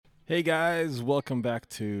Hey guys, welcome back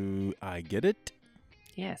to I Get It.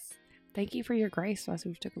 Yes. Thank you for your grace as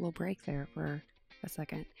we took a little break there for a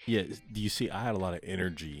second. Yeah, do you see, I had a lot of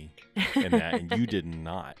energy in that, and you did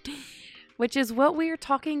not. Which is what we are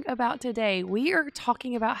talking about today. We are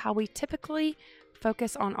talking about how we typically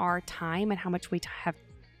focus on our time and how much we have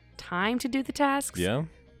time to do the tasks. Yeah?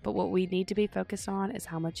 But what we need to be focused on is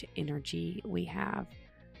how much energy we have.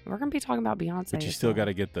 We're going to be talking about Beyonce. But you still got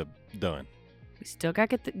to get the done, We still got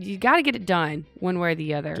to you got to get it done one way or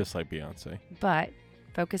the other. just like Beyonce. But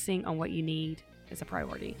focusing on what you need is a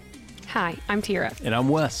priority. Hi, I'm Tira. And I'm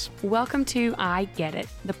Wes. Welcome to I Get It,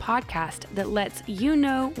 the podcast that lets you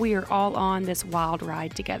know we are all on this wild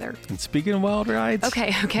ride together. And speaking of wild rides.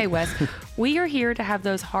 Okay, Wes. We are here to have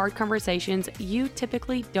those hard conversations you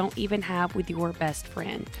typically don't even have with your best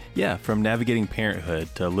friend. Yeah, from navigating parenthood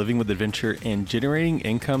to living with adventure and generating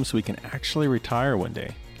income so we can actually retire one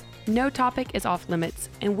day. No topic is off limits,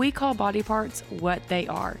 and we call body parts what they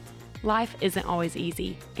are. Life isn't always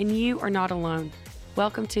easy, and you are not alone.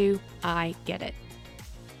 Welcome to I Get It.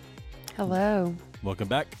 Hello. Welcome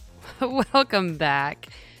back. Welcome back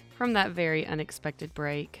from that very unexpected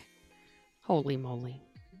break. Holy moly.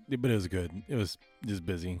 But it was good. It was just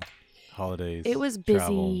busy. Holidays. It was busy.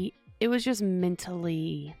 travel. It was just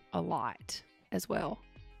mentally a lot as well.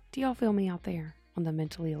 Do y'all feel me out there on the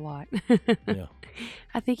mentally a lot? Yeah.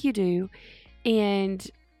 I think you do. And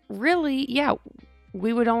really, yeah,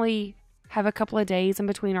 we would only have a couple of days in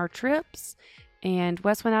between our trips. And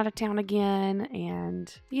Wes went out of town again.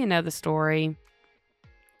 And you know the story.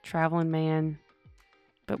 Traveling man.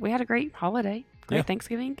 But we had a great holiday. Great Yeah.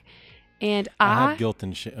 Thanksgiving. And I have guilt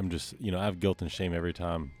and shame. I have guilt and shame every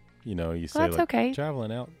time, you say that's like okay.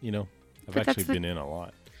 traveling out, I've But actually that's the- been in a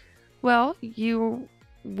lot. Well,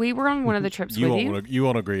 we were on one of the trips with you. You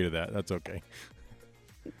won't agree to that. That's okay.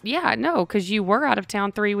 Yeah, no, because you were out of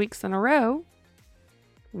town 3 weeks in a row.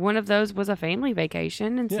 One of those was a family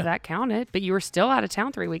vacation, and so Yeah. that counted. But you were still out of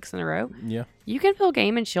town 3 weeks in a row. Yeah. You can feel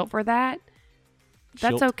game and shilt for that.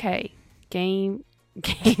 That's Shilt. okay. Game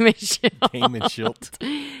and shilt. Game and shilt.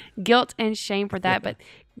 Guilt and shame for that, but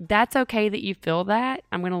that's okay that you feel that.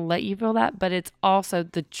 I'm going to let you feel that, but it's also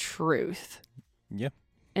the truth. Yeah.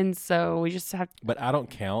 And so we just have. But I don't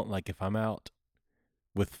count, like, if I'm out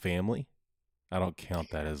with family, I don't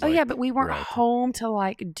count that as Oh, yeah, but we weren't right. home to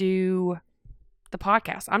like do the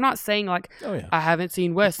podcast. I'm not saying like Oh, yeah. I haven't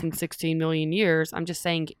seen Wes in 16 million years. I'm just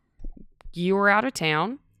saying you were out of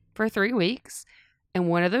town for 3 weeks, and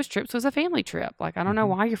one of those trips was a family trip. Like, I don't know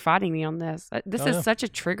Mhm. why you're fighting me on this. This Oh, is yeah. such a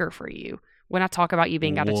trigger for you when I talk about you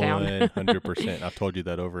being out of town. 100%. I've told you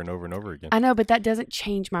that over and over and over again. I know, but that doesn't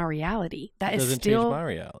change my reality. That It is doesn't still change my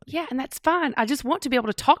reality. Yeah, and that's fine. I just want to be able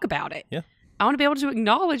to talk about it. Yeah. I want to be able to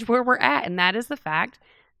acknowledge where we're at, and that is the fact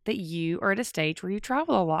that you are at a stage where you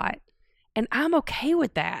travel a lot. And I'm okay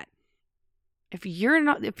with that. If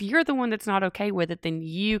you're the one that's not okay with it, then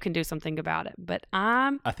you can do something about it. But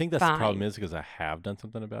I think that's the problem Fine. is because I have done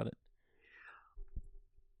something about it.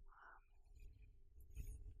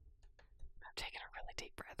 I'm taking a really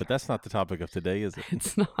deep breath. But that's not the topic of today, is it?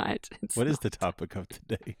 It's not. What is the topic of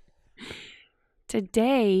today?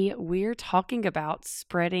 Today, we're talking about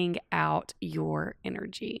spreading out your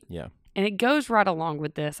energy. Yeah. And it goes right along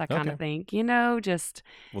with this, I kind of Okay. think. Just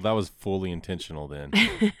Well, that was fully intentional then.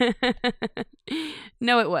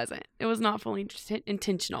 No, it wasn't. It was not fully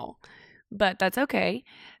intentional, but that's okay.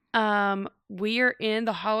 We are in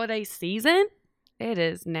the holiday season. It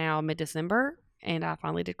is now mid-December, and I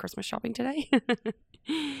finally did Christmas shopping today.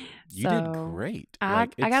 You did great. I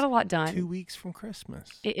got a lot It's done. 2 weeks from Christmas.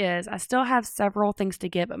 It is. I still have several things to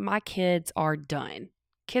get, but my kids are done.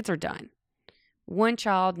 Kids are done. One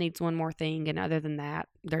child needs one more thing, and other than that,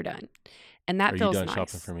 they're done. And that Are you feels done nice.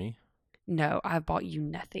 shopping for me? No, I've bought you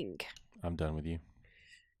nothing. I'm done with you.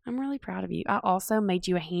 I'm really proud of you. I also made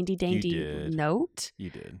you a handy dandy did. note You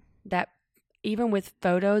did. that even with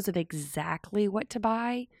photos of exactly what to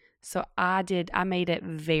buy. So I made it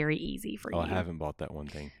very easy for Oh, you. I haven't bought that one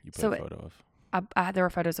thing you put So a photo of. There were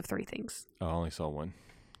photos of 3 things. Oh, I only saw one.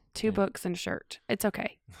 2 Yeah. books and a shirt. It's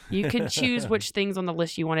okay. You could choose which things on the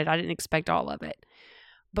list you wanted. I didn't expect all of it.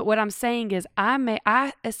 But what I'm saying is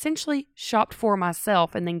I essentially shopped for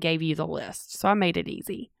myself and then gave you the list. So I made it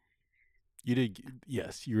easy. You did.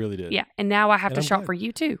 Yes, you really did. Yeah. And now I have And to I'm shop glad. for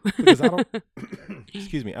you too. Because I don't,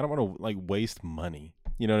 excuse me, I don't want to like waste money.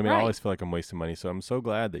 You know what I mean? I Right. always feel like I'm wasting money. So I'm so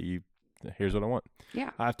glad that here's what I want.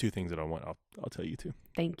 Yeah. I have 2 things that I want. I'll tell you 2.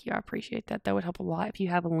 Thank you. I appreciate that. That would help a lot. If you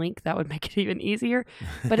have a link, that would make it even easier.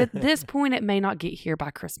 But at this point, it may not get here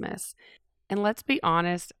by Christmas. And let's be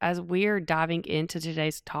honest, as we're diving into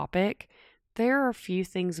today's topic, there are a few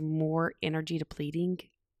things more energy depleting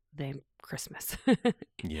than Christmas.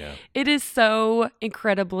 Yeah. It is so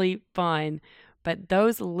incredibly fun. But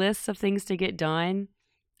those lists of things to get done,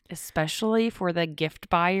 especially for the gift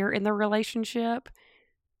buyer in the relationship,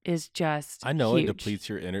 is just I know huge. it depletes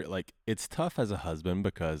your inner, like, it's tough as a husband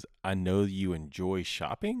because I know you enjoy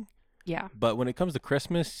shopping, Yeah. but when it comes to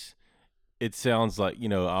Christmas, it sounds like,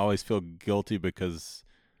 I always feel guilty because,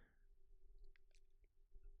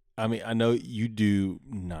 I mean, I know you do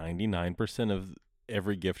 99% of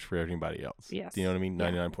every gift for everybody else. Yes. Do you know what I mean? Yeah.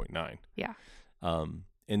 99.9. Yeah.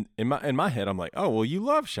 And in my head, I'm like, oh, well, you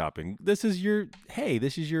love shopping. This is your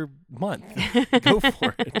month. Go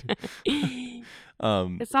for it.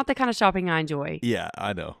 It's not the kind of shopping I enjoy. Yeah,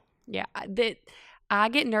 I know. Yeah. I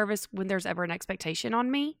get nervous when there's ever an expectation on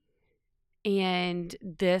me. And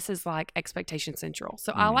this is like expectation central.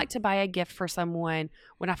 So I like to buy a gift for someone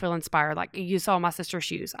when I feel inspired. Like you saw my sister's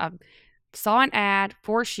shoes. I saw an ad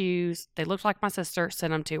for shoes. They looked like my sister,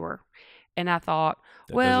 sent them to her. And I thought,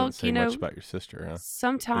 That well, doesn't say much about your sister, huh?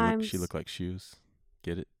 sometimes She looked like shoes.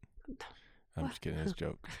 Get it? I'm just kidding. It's a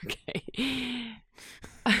joke. Okay.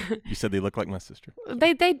 You said they look like my sister.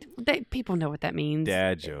 They people know what that means.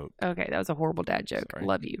 Dad joke. Okay, that was a horrible dad joke. Sorry.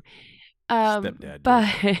 Love you. Stepdad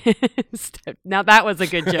But now that was a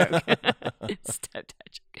good joke. Stepdad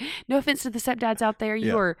joke. No offense to the stepdads out there.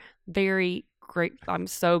 You Yeah. are very great. I'm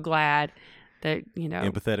so glad that,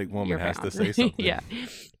 Empathetic woman you're has to found. say something. Yeah.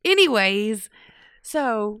 Anyways,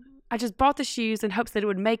 so I just bought the shoes in hopes that it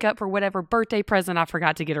would make up for whatever birthday present I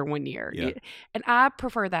forgot to get her one year. Yeah. And I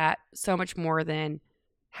prefer that so much more than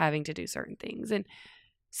having to do certain things. And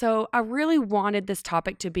so I really wanted this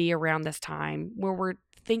topic to be around this time where we're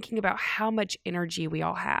thinking about how much energy we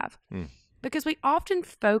all have. Because we often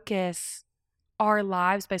focus our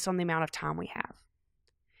lives based on the amount of time we have.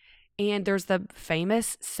 And there's the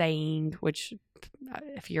famous saying, which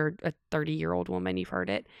if you're a 30-year-old woman, you've heard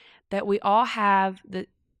it, that we all have the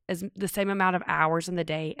same amount of hours in the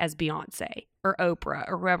day as Beyonce or Oprah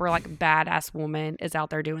or whoever like badass woman is out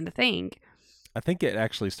there doing the thing. I think it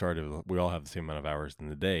actually started with we all have the same amount of hours in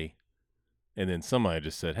the day. And then somebody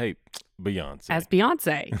just said, hey, Beyonce. As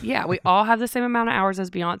Beyonce. Yeah, we all have the same amount of hours as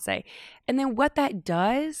Beyonce. And then what that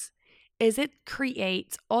does is it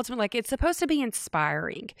creates ultimately, like it's supposed to be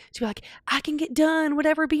inspiring to be like, I can get done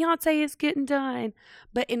whatever Beyonce is getting done.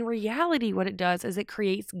 But in reality, what it does is it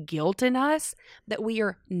creates guilt in us that we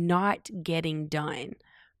are not getting done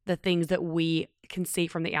the things that we can see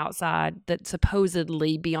from the outside that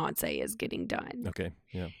supposedly Beyonce is getting done. Okay,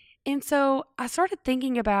 yeah. And so I started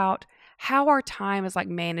thinking about how our time is like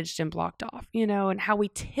managed and blocked off, and how we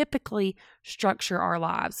typically structure our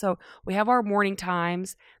lives. So we have our morning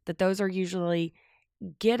times that those are usually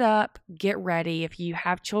get up, get ready. If you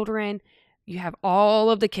have children, you have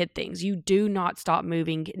all of the kid things. You do not stop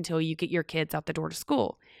moving until you get your kids out the door to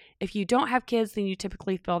school. If you don't have kids, then you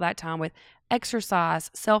typically fill that time with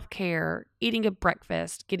exercise, self-care, eating a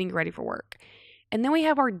breakfast, getting ready for work. And then we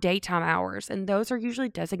have our daytime hours, and those are usually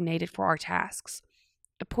designated for our tasks.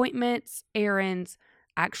 Appointments, errands,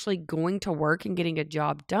 actually going to work and getting a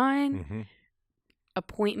job done,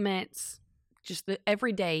 appointments, just the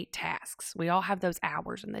everyday tasks. We all have those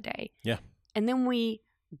hours in the day. Yeah. And then we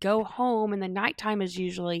go home, and the nighttime is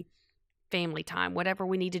usually family time, whatever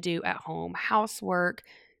we need to do at home, housework,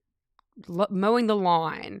 mowing the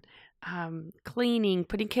lawn, cleaning,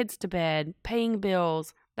 putting kids to bed, paying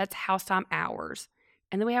bills. That's house time hours.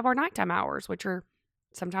 And then we have our nighttime hours, which are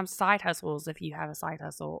sometimes side hustles if you have a side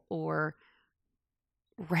hustle, or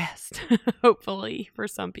rest, hopefully, for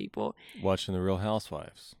some people. Watching The Real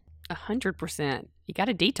Housewives. 100%. You got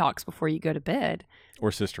to detox before you go to bed.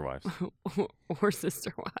 Or Sister Wives. Or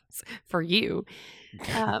Sister Wives for you.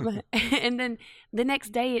 And then the next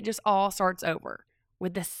day, it just all starts over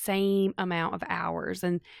with the same amount of hours.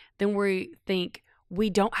 And then we think we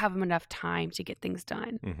don't have enough time to get things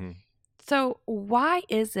done. Mm-hmm. So why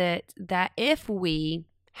is it that if we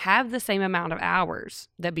have the same amount of hours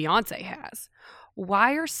that Beyonce has,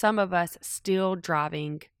 why are some of us still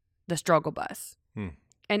driving the struggle bus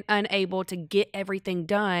and unable to get everything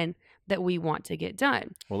done that we want to get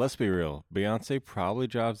done? Well, let's be real. Beyonce probably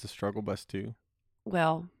drives the struggle bus too.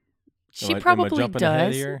 Well, she Am I probably jumping ahead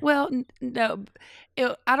does. here? Well, no,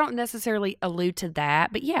 I don't necessarily allude to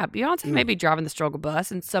that, but yeah, Beyonce may be driving the struggle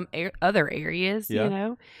bus in some other areas. Yeah. I mean,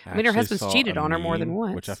 her Actually husband's saw cheated a on her more than meme,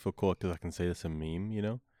 once. which I feel cool because I can say this a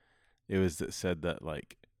meme. It was that said that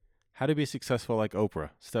like, how to be successful like Oprah.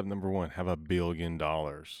 Step number 1: have $1 billion.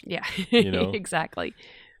 Yeah, exactly.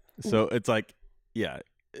 So it's like, yeah,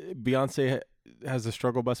 Beyonce has the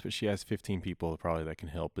struggle bus, but she has 15 people probably that can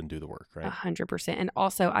help and do the work, right? 100%. And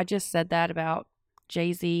also, I just said that about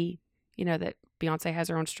Jay-Z, that Beyonce has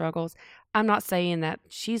her own struggles. I'm not saying that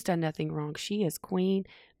she's done nothing wrong. She is queen.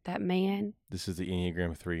 That man. This is the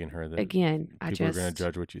Enneagram 3 in her. That Again, people are going to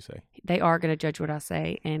judge what you say. They are going to judge what I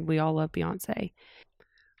say, and we all love Beyonce.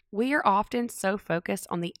 We are often so focused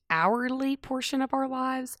on the hourly portion of our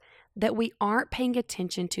lives that we aren't paying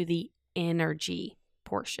attention to the energy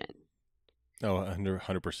portion. Oh,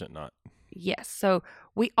 100% not. Yes. So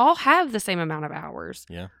we all have the same amount of hours.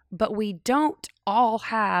 Yeah. But we don't all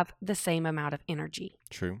have the same amount of energy.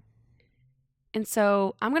 True. And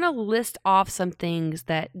so I'm going to list off some things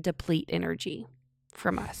that deplete energy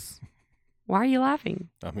from us. Why are you laughing?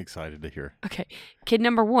 I'm excited to hear. Okay. Kid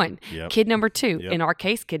number 1. Yep. Kid number 2. Yep. In our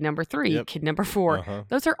case, kid number 3. Yep. Kid number 4. Uh-huh.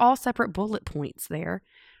 Those are all separate bullet points there.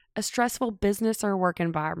 A stressful business or work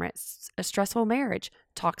environment, a stressful marriage,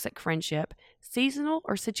 toxic friendship, seasonal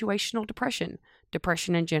or situational depression,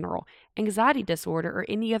 depression in general, anxiety disorder or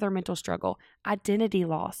any other mental struggle, identity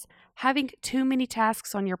loss, having too many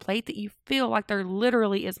tasks on your plate that you feel like there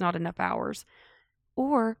literally is not enough hours,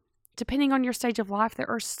 or depending on your stage of life, there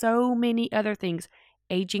are so many other things,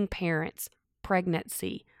 aging parents,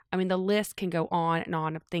 pregnancy. I mean, the list can go on and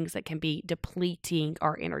on of things that can be depleting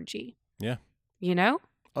our energy. Yeah. You know?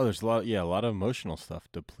 Oh, there's a lot of emotional stuff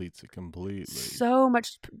depletes it completely. So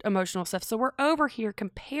much emotional stuff. So we're over here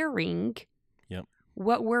comparing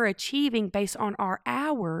what we're achieving based on our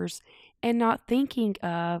hours and not thinking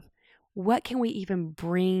of what can we even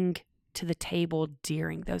bring to the table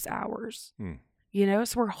during those hours. So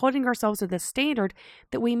we're holding ourselves to the standard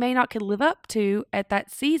that we may not could live up to at that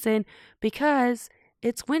season because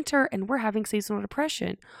it's winter and we're having seasonal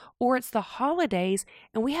depression, or it's the holidays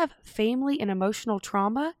and we have family and emotional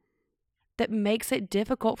trauma that makes it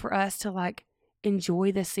difficult for us to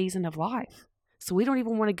enjoy this season of life. So we don't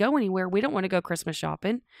even want to go anywhere. We don't want to go Christmas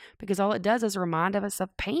shopping because all it does is remind us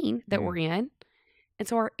of pain that we're in. And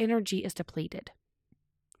so our energy is depleted.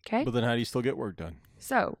 Okay. But then how do you still get work done?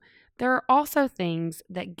 So there are also things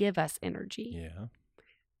that give us energy. Yeah.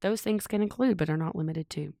 Those things can include, but are not limited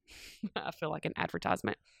to. I feel like an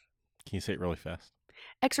advertisement. Can you say it really fast?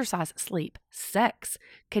 Exercise, sleep, sex,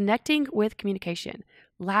 connecting with communication,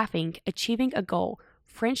 laughing, achieving a goal,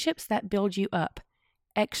 friendships that build you up,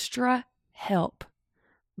 extra help.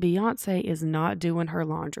 Beyonce is not doing her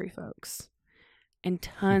laundry, folks. And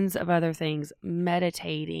tons of other things,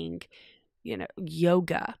 meditating,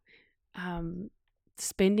 yoga,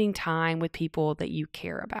 spending time with people that you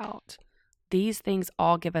care about. These things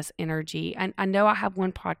all give us energy. And I know I have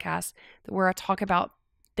one podcast where I talk about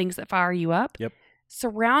things that fire you up. Yep.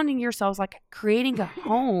 Surrounding yourselves, creating a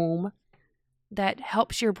home that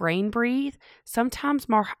helps your brain breathe. Sometimes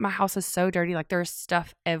my house is so dirty, there's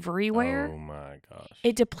stuff everywhere. Oh my gosh.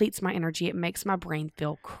 It depletes my energy. It makes my brain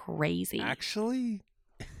feel crazy. Actually,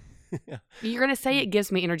 you're going to say it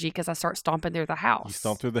gives me energy because I start stomping through the house. You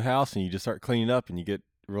stomp through the house and you just start cleaning up and you get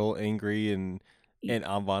real angry and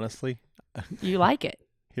honestly, you like it.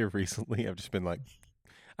 Here recently, I've just been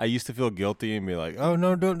I used to feel guilty and be like, oh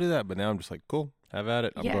no, don't do that. But now I'm just like, cool, have at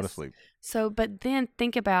it. I'm going to sleep. So, but then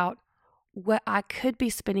think about what I could be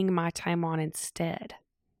spending my time on instead.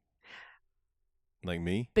 Like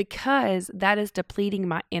me? Because that is depleting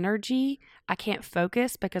my energy. I can't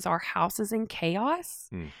focus because our house is in chaos.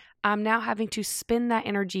 I'm now having to spend that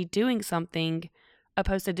energy doing something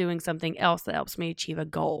opposed to doing something else that helps me achieve a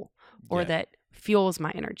goal or that fuels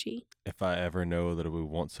my energy. If I ever know that we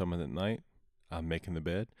want someone at night, I'm making the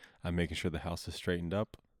bed. I'm making sure the house is straightened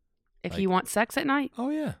up. If you want sex at night? Oh,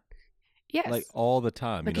 yeah. Yes. All the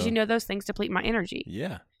time. Because those things deplete my energy.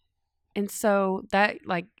 Yeah. And so that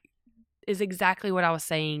is exactly what I was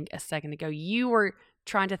saying a second ago. You were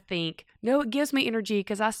trying to think, no, it gives me energy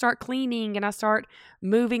because I start cleaning and I start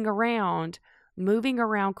moving around. Moving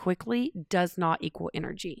around quickly does not equal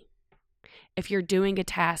energy. If you're doing a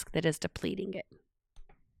task that is depleting it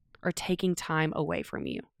or taking time away from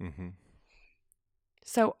you. Mm-hmm.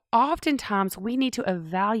 So oftentimes we need to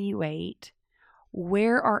evaluate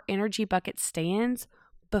where our energy bucket stands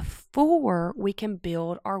before we can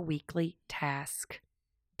build our weekly task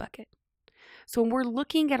bucket. So when we're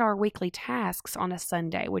looking at our weekly tasks on a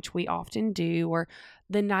Sunday, which we often do, or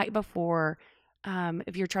the night before,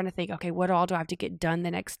 if you're trying to think, okay, what all do I have to get done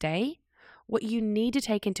the next day? What you need to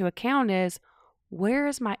take into account is, where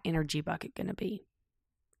is my energy bucket going to be?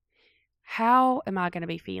 How am I going to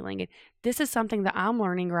be feeling? And this is something that I'm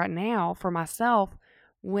learning right now for myself.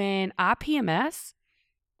 When I PMS,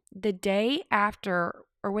 the day after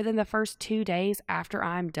or within the first 2 days after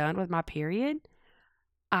I'm done with my period,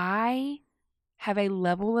 I have a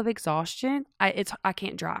level of exhaustion. I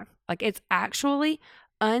can't drive. It's actually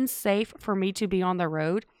unsafe for me to be on the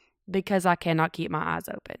road because I cannot keep my eyes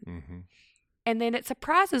open. Mm-hmm. And then it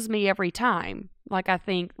surprises me every time. Like I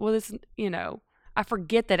think, well, this, I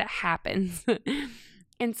forget that it happens.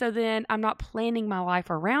 And so then I'm not planning my life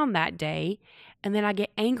around that day. And then I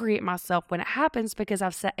get angry at myself when it happens because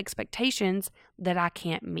I've set expectations that I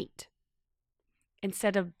can't meet.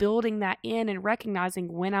 Instead of building that in and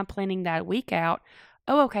recognizing when I'm planning that week out,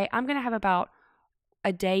 oh, okay, I'm going to have about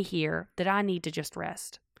a day here that I need to just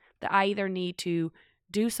rest. That I either need to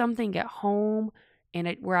do something at home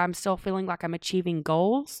and where I'm still feeling like I'm achieving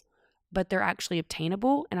goals, but they're actually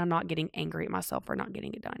obtainable and I'm not getting angry at myself for not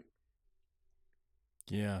getting it done.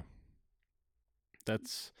 Yeah.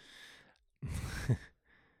 That's,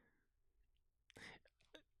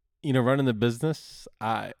 running the business,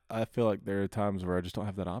 I feel like there are times where I just don't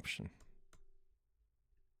have that option.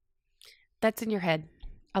 That's in your head.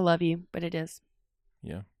 I love you, but it is.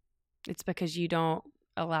 Yeah. It's because you don't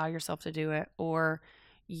allow yourself to do it, or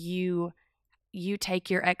you take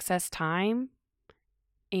your excess time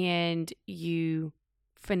and you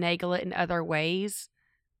finagle it in other ways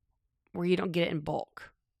where you don't get it in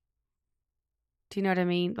bulk. Do you know what I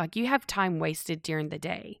mean? Like you have time wasted during the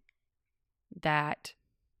day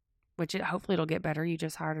hopefully it'll get better. You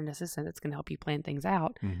just hired an assistant that's going to help you plan things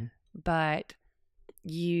out. Mm-hmm. But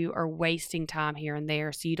you are wasting time here and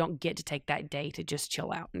there, so you don't get to take that day to just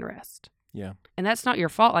chill out and rest. Yeah. And that's not your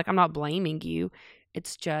fault. Like, I'm not blaming you.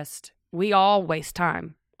 It's just we all waste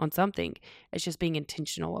time on something. It's just being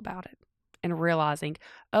intentional about it and realizing,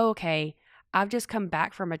 oh, okay, I've just come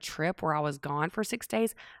back from a trip where I was gone for 6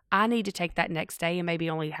 days. I need to take that next day and maybe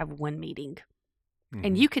only have one meeting. Mm-hmm.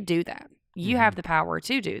 And you could do that. You Mm-hmm. have the power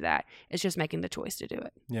to do that. It's just making the choice to do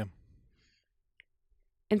it. Yeah.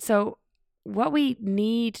 And so what we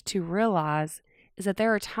need to realize is that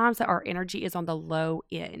there are times that our energy is on the low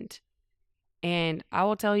end. And I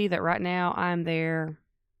will tell you that right now I'm there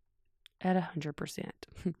at 100%.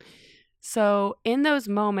 So in those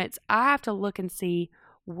moments, I have to look and see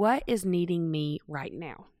what is needing me right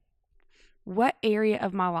now. What area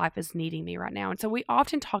of my life is needing me right now? And so we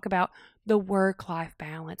often talk about the work-life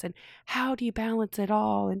balance and how do you balance it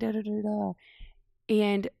all and da-da-da-da.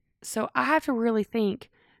 And so I have to really think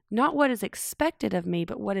not what is expected of me,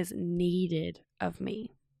 but what is needed of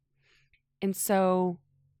me. And so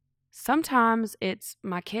sometimes it's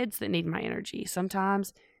my kids that need my energy.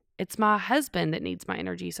 Sometimes it's my husband that needs my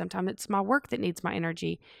energy. Sometimes it's my work that needs my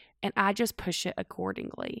energy. And I just push it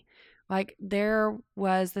accordingly. Like there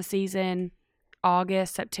was the season,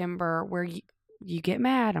 August, September, where you get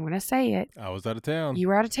mad. I'm going to say it. I was out of town. You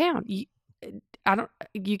were out of town. You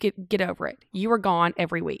get over it. You were gone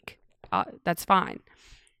every week. That's fine.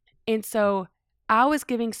 And so I was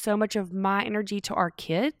giving so much of my energy to our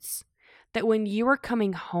kids that when you were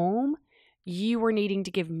coming home, you were needing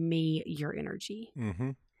to give me your energy.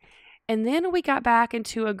 Mm-hmm. And then we got back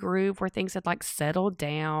into a groove where things had like settled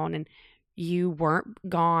down and you weren't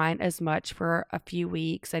gone as much for a few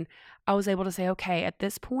weeks. And I was able to say, okay, at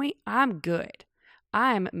this point, I'm good.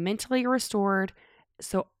 I'm mentally restored.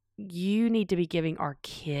 So you need to be giving our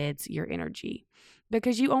kids your energy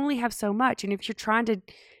because you only have so much. And if you're trying to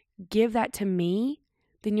give that to me,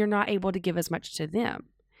 then you're not able to give as much to them.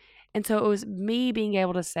 And so it was me being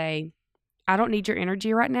able to say, I don't need your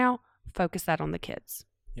energy right now. Focus that on the kids.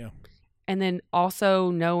 Yeah. And then also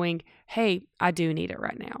knowing, hey, I do need it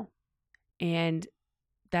right now. And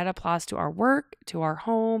that applies to our work, to our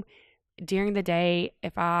home. During the day,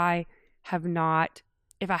 if I have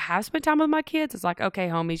spent time with my kids, it's like, okay,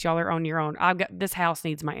 homies, y'all are on your own. This house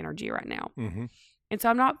needs my energy right now. Mm-hmm. And so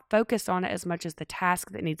I'm not focused on it as much as the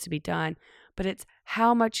task that needs to be done, but it's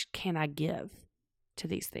how much can I give to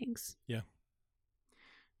these things? Yeah.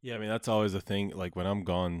 Yeah, I mean, that's always a thing. Like when I'm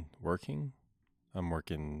gone working, I'm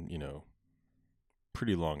working,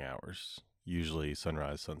 pretty long hours, usually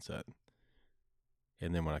sunrise, sunset.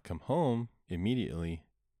 And then when I come home immediately,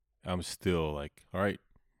 I'm still like, all right,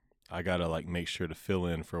 I got to like make sure to fill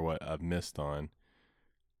in for what I've missed on.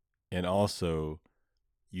 And also,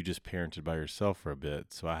 you just parented by yourself for a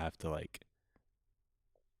bit. So I have to like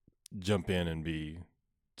jump in and be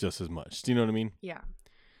just as much. Do you know what I mean? Yeah.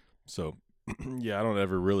 So, yeah, I don't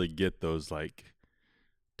ever really get those like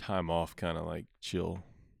time off kind of like chill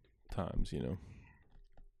times,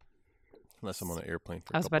 unless I'm on an airplane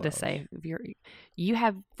for I was about to hours. say, you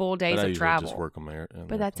have full days But I of usually travel, just work on my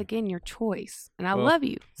but that's airplane. again your choice, and I Well- love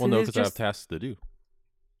you. Well, no, there's because I have tasks to do.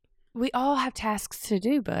 we all have tasks to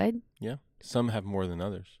do, bud. Yeah, some have more than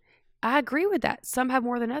others. I agree with that. Some have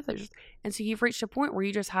more than others. And so you've reached a point where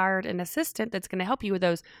you just hired an assistant that's going to help you with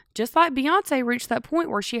those. Just like Beyonce reached that point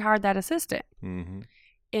where she hired that assistant. Mm-hmm.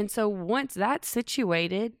 And so once that's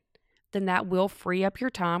situated, then that will free up your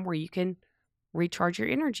time where you can recharge your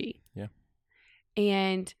energy. Yeah.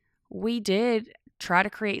 And we did try to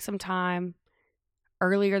create some time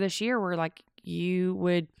earlier this year where like you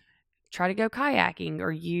would try to go kayaking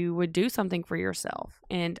or you would do something for yourself.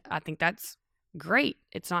 And I think that's great.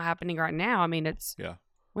 It's not happening right now. I mean, it's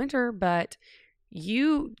winter, but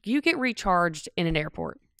you get recharged in an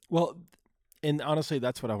airport. Well, and honestly,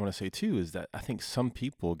 that's what I want to say too, is that I think some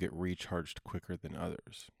people get recharged quicker than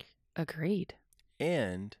others. Agreed.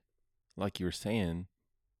 And like you were saying,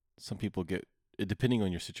 some people get, depending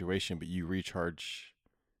on your situation, but you recharge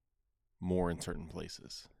more in certain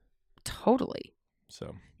places. Totally.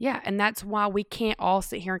 So. Yeah. And that's why we can't all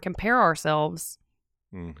sit here and compare ourselves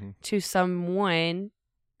to someone,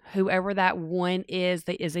 whoever that one is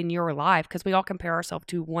that is in your life, because we all compare ourselves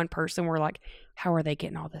to one person. We're like, how are they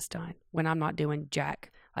getting all this done when I'm not doing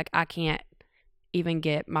jack? Like, I can't even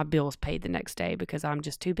get my bills paid the next day because I'm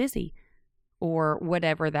just too busy, or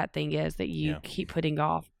whatever that thing is that you keep putting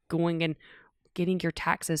off, going and getting your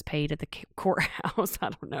taxes paid at the courthouse. I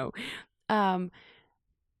don't know.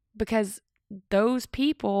 Because those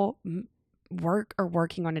people are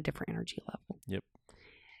working on a different energy level. Yep.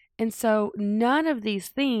 And so none of these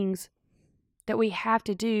things that we have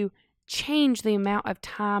to do change the amount of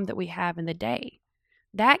time that we have in the day.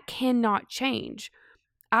 That cannot change.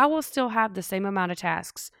 I will still have the same amount of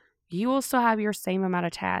tasks. You will still have your same amount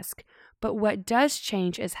of tasks. But what does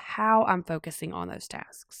change is how I'm focusing on those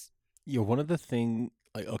tasks. Yeah, one of the things,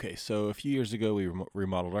 like, okay, so a few years ago, we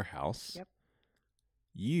remodeled our house. Yep.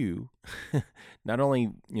 You not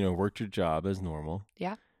only, worked your job as normal.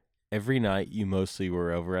 Yeah. Every night you mostly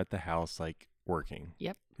were over at the house, like, working.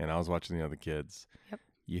 Yep. And I was watching the other kids. Yep.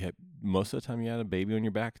 You had, most of the time you had a baby on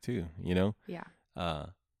your back too, Yeah.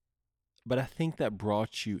 But I think that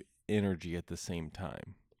brought you energy at the same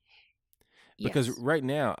time. Because right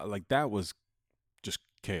now, like, that was just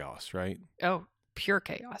chaos, right? Oh, pure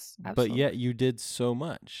chaos. Absolutely. But yet you did so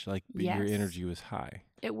much. Like, but your energy was high.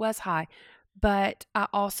 It was high. But I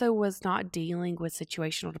also was not dealing with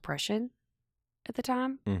situational depression at the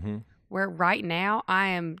time. Mm-hmm. Where right now I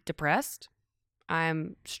am depressed.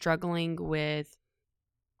 I'm struggling with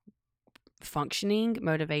functioning,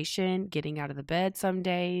 motivation, getting out of the bed some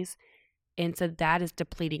days. And so that is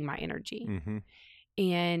depleting my energy. Mm-hmm.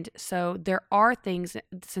 And so there are things,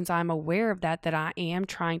 since I'm aware of that I am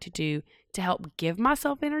trying to do to help give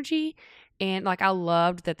myself energy. And like, I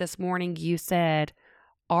loved that this morning you said,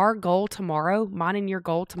 our goal tomorrow, mine and your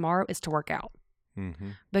goal tomorrow, is to work out.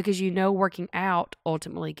 Mm-hmm. Because working out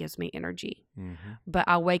ultimately gives me energy. Mm-hmm. But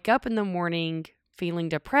I wake up in the morning feeling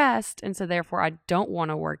depressed, and so therefore I don't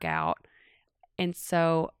want to work out. And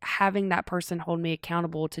so having that person hold me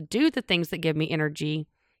accountable to do the things that give me energy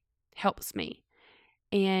helps me.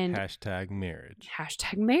 And #marriage,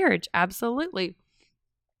 absolutely.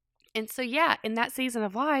 And so, in that season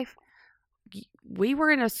of life, we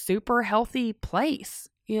were in a super healthy place.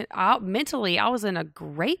 Mentally, I was in a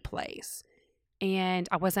great place. And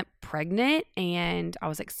I wasn't pregnant, and I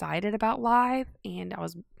was excited about life, and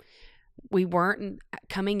we weren't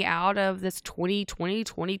coming out of this 2020,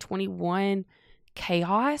 2021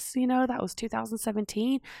 chaos. That was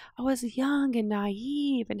 2017. I was young and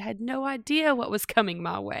naive and had no idea what was coming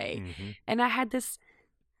my way. Mm-hmm. And I had this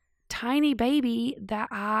tiny baby that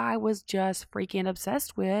I was just freaking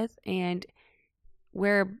obsessed with, and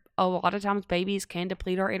where a lot of times babies can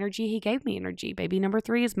deplete our energy, he gave me energy. Baby number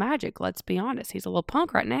 3 is magic. Let's be honest. He's a little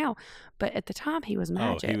punk right now, but at the time he was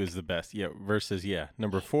magic. Oh, he was the best. Yeah. Versus,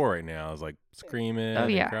 number 4 right now is like screaming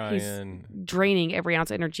and crying. He's draining every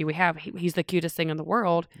ounce of energy we have. He's the cutest thing in the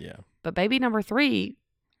world. Yeah. But baby number 3,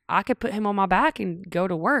 I could put him on my back and go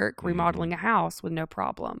to work remodeling a house with no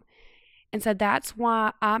problem. And so that's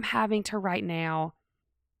why I'm having to right now,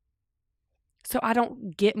 so I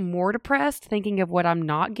don't get more depressed thinking of what I'm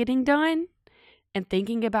not getting done and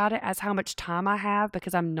thinking about it as how much time I have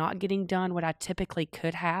because I'm not getting done what I typically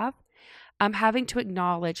could have. I'm having to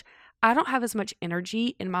acknowledge I don't have as much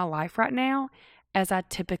energy in my life right now as I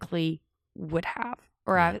typically would have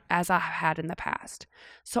or as I have had in the past.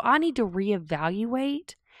 So I need to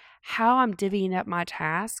reevaluate how I'm divvying up my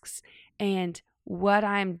tasks and what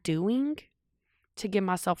I'm doing to give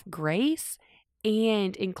myself grace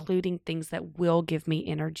and including things that will give me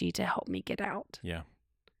energy to help me get out. Yeah.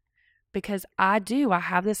 Because I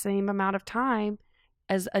have the same amount of time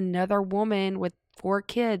as another woman with 4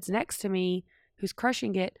 kids next to me who's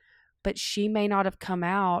crushing it, but she may not have come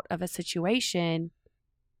out of a situation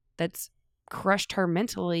that's crushed her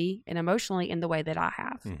mentally and emotionally in the way that I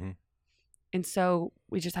have. Mm-hmm. And so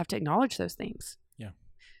we just have to acknowledge those things. Yeah.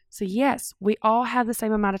 So yes, we all have the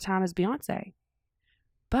same amount of time as Beyonce.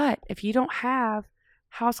 But if you don't have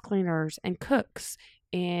house cleaners and cooks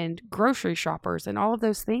and grocery shoppers and all of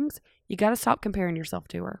those things, you got to stop comparing yourself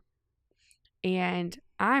to her. And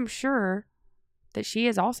I'm sure that she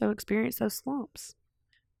has also experienced those slumps.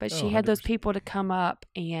 But she had those 100%. people to come up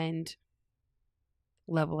and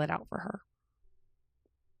level it out for her.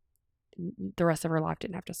 The rest of her life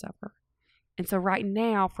didn't have to suffer. And so right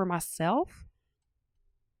now, for myself,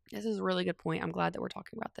 this is a really good point. I'm glad that we're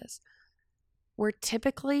talking about this. Where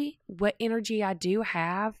typically what energy I do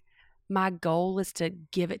have, my goal is to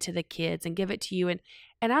give it to the kids and give it to you. And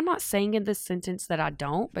I'm not saying in this sentence that I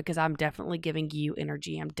don't, because I'm definitely giving you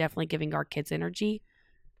energy. I'm definitely giving our kids energy.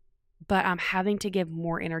 But I'm having to give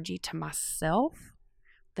more energy to myself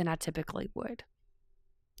than I typically would.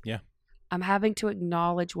 Yeah. I'm having to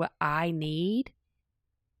acknowledge what I need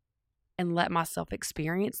and let myself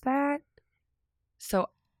experience that so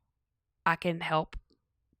I can help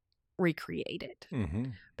recreate it. Mm-hmm.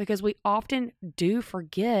 Because we often do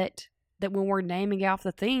forget that when we're naming out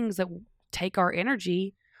the things that take our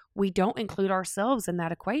energy, we don't include ourselves in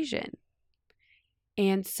that equation.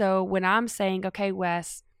 And so when I'm saying, okay,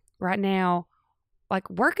 Wes, right now, like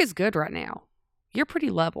work is good right now. You're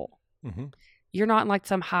pretty level. Mm-hmm. You're not in like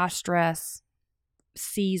some high stress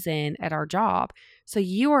season at our job. So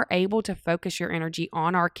you are able to focus your energy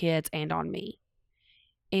on our kids and on me.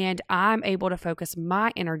 And I'm able to focus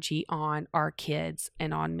my energy on our kids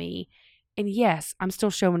and on me. And yes, I'm still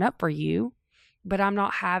showing up for you, but I'm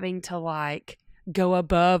not having to like go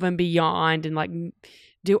above and beyond and like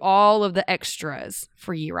do all of the extras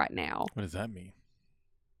for you right now. What does that mean?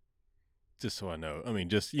 Just so I know. I mean,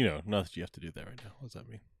 just, you know, not that you have to do that right now. What does that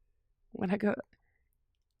mean? When I go,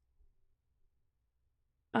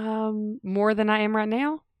 more than I am right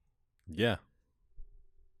now, Yeah.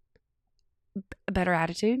 a better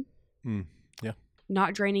attitude. Yeah.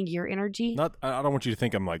 Not draining your energy. I don't want you to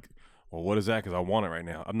think I'm like, well, what is that? Because I want it right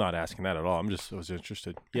now. I'm not asking that at all. I was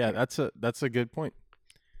interested. Yeah, Okay. that's a good point.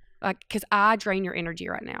 Like, because I drain your energy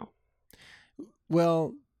right now.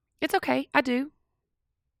 Well, It's okay. I do.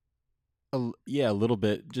 yeah, a little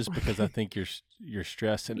bit, just because I think you're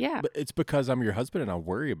stressed, and Yeah. but it's because I'm your husband and I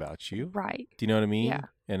worry about you. Right. Do you know what I mean? Yeah.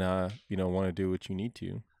 And want to do what you need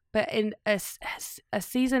to. But in a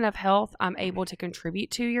season of health, I'm able to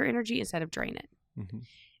contribute to your energy instead of drain it.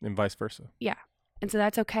 Mm-hmm. And vice versa. And so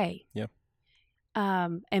that's okay. Yeah.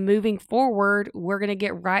 And moving forward, we're going to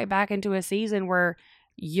get right back into a season where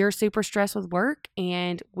you're super stressed with work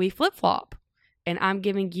and we flip flop. And I'm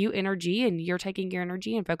giving you energy and you're taking your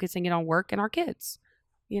energy and focusing it on work and our kids.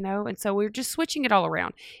 You know, and so we're just switching it all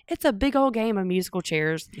around. It's a big old game of musical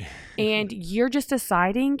chairs. And you're just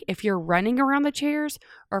deciding if you're running around the chairs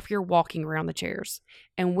or if you're walking around the chairs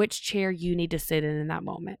and which chair you need to sit in that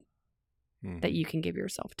moment that you can give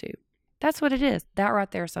yourself to. That's what it is. That right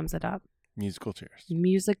there sums it up. Musical chairs.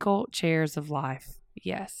 Musical chairs of life.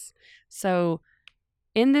 Yes. So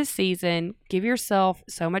in this season, give yourself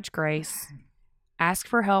so much grace. Ask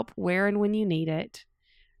for help where and when you need it.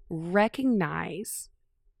 Recognize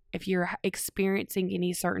if you're experiencing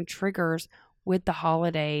any certain triggers with the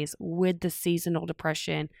holidays, with the seasonal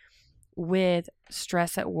depression, with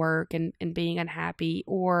stress at work and being unhappy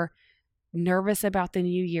or nervous about the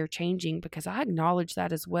new year changing, because I acknowledge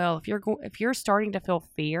that as well. If you're starting to feel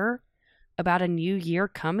fear about a new year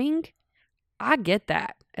coming, I get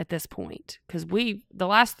that at this point, because the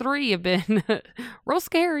last 3 have been real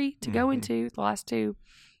scary to go into, the last 2.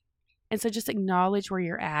 And so just acknowledge where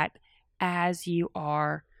you're at as you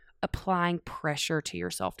are applying pressure to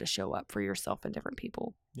yourself to show up for yourself and different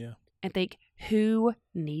people. Yeah. And think, who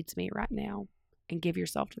needs me right now? And give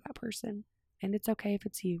yourself to that person. And it's okay if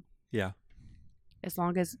it's you. Yeah. As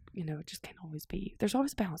long as, it just can't always be you. There's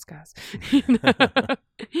always balance, guys.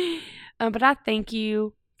 But I thank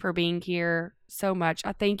you for being here so much.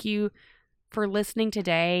 I thank you for listening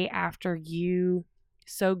today after you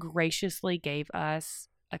so graciously gave us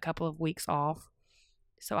a couple of weeks off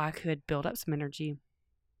so I could build up some energy.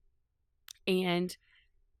 And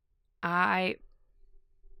I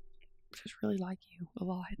just really like you a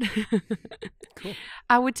lot. Cool.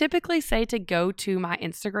 I would typically say to go to my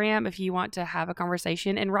Instagram if you want to have a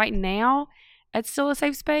conversation. And right now, it's still a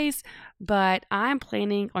safe space, but I'm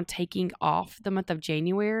planning on taking off the month of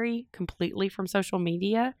January completely from social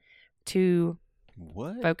media to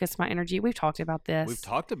focus my energy. We've talked about this. We've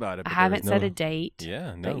talked about it. I haven't set a date.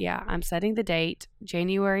 Yeah, no. But yeah, I'm setting the date.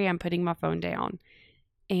 January, I'm putting my phone down.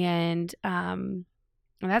 And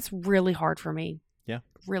that's really hard for me. Yeah.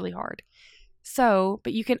 Really hard. So,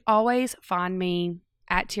 but you can always find me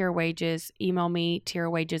at Tier Wages. Email me,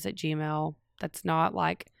 tierwages@gmail.com. That's not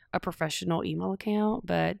like a professional email account,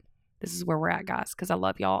 but this is where we're at, guys, because I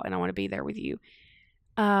love y'all and I want to be there with you.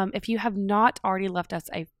 If you have not already left us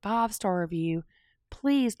a 5-star review,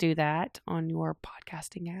 please do that on your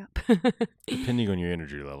podcasting app. Depending on your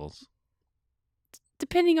energy levels.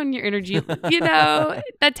 Depending on your energy,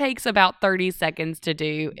 that takes about 30 seconds to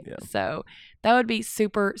do. Yeah. So that would be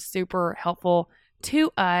super, super helpful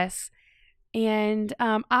to us. And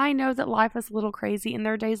I know that life is a little crazy, and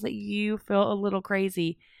there are days that you feel a little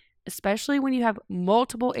crazy, especially when you have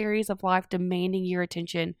multiple areas of life demanding your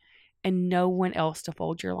attention and no one else to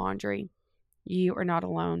fold your laundry. You are not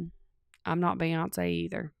alone. I'm not Beyonce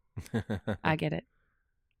either. I get it.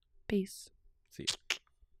 Peace. See.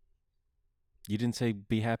 You didn't say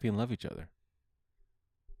be happy and love each other.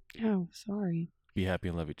 Oh, sorry. Be happy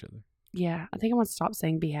and love each other. Yeah, I think I'm going to stop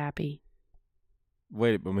saying be happy.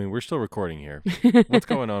 Wait, I mean, we're still recording here. What's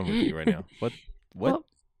going on with you right now? What? Well,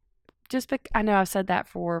 I know I've said that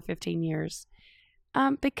for 15 years.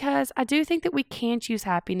 Because I do think that we can choose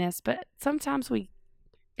happiness, but sometimes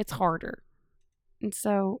it's harder. And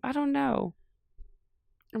so, I don't know.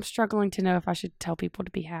 I'm struggling to know if I should tell people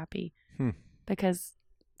to be happy. Because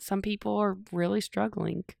some people are really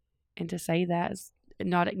struggling, and to say that is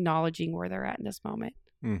not acknowledging where they're at in this moment.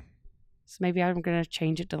 So maybe I'm going to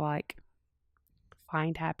change it to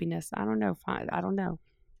find happiness. I don't know. I don't know.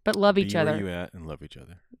 But love each other. Be where you at and love each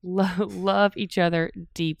other. Love each other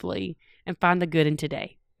deeply and find the good in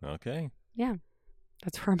today. Okay. Yeah.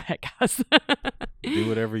 That's where I'm at, guys. Do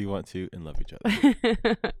whatever you want to and love each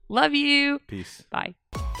other. Love you. Peace. Bye.